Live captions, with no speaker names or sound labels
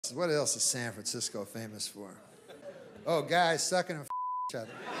else is San Francisco famous for? Oh, guys sucking and each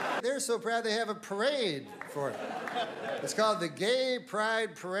other. They're so proud they have a parade for it. It's called the Gay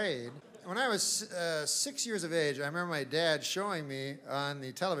Pride Parade. When I was 6 years of age, I remember my dad showing me on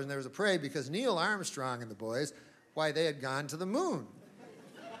the television there was a parade because Neil Armstrong and the boys, why, they had gone to the moon.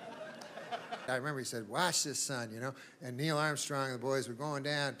 I remember he said, watch this, son, you know. And Neil Armstrong and the boys were going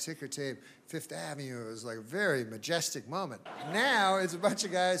down ticker tape, Fifth Avenue. It was like a very majestic moment. Now it's a bunch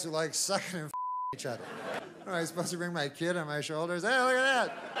of guys who like sucking and each other. Am I supposed to bring my kid on my shoulders? Hey, look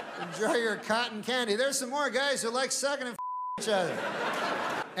at that. Enjoy your cotton candy. There's some more guys who like sucking and each other.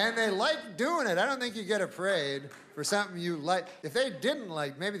 And they like doing it. I don't think you get a parade for something you like. If they didn't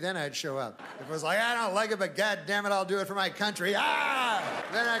like, maybe then I'd show up. If it was like, I don't like it, but God damn it, I'll do it for my country. Ah!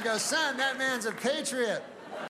 Then I'd go, son, that man's a patriot.